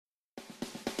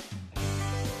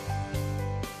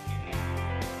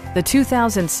the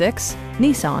 2006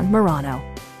 Nissan Murano.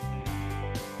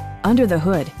 Under the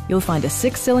hood, you'll find a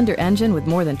 6-cylinder engine with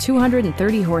more than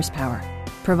 230 horsepower,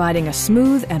 providing a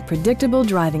smooth and predictable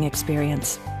driving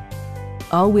experience.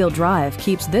 All-wheel drive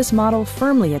keeps this model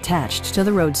firmly attached to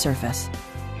the road surface.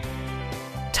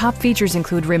 Top features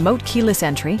include remote keyless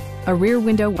entry, a rear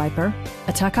window wiper,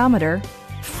 a tachometer,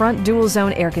 front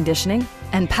dual-zone air conditioning,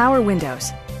 and power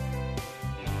windows.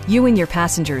 You and your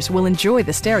passengers will enjoy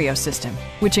the stereo system,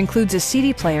 which includes a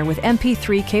CD player with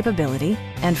MP3 capability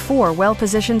and 4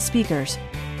 well-positioned speakers.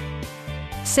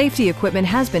 Safety equipment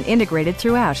has been integrated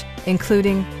throughout,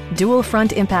 including dual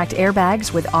front impact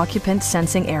airbags with occupant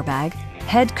sensing airbag,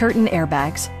 head curtain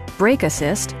airbags, brake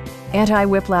assist,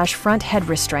 anti-whiplash front head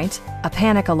restraints, a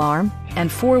panic alarm, and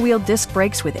 4-wheel disc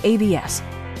brakes with ABS.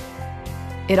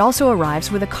 It also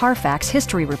arrives with a Carfax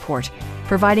history report,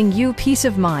 providing you peace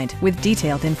of mind with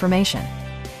detailed information.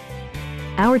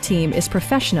 Our team is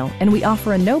professional and we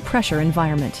offer a no-pressure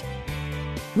environment.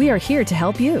 We are here to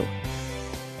help you.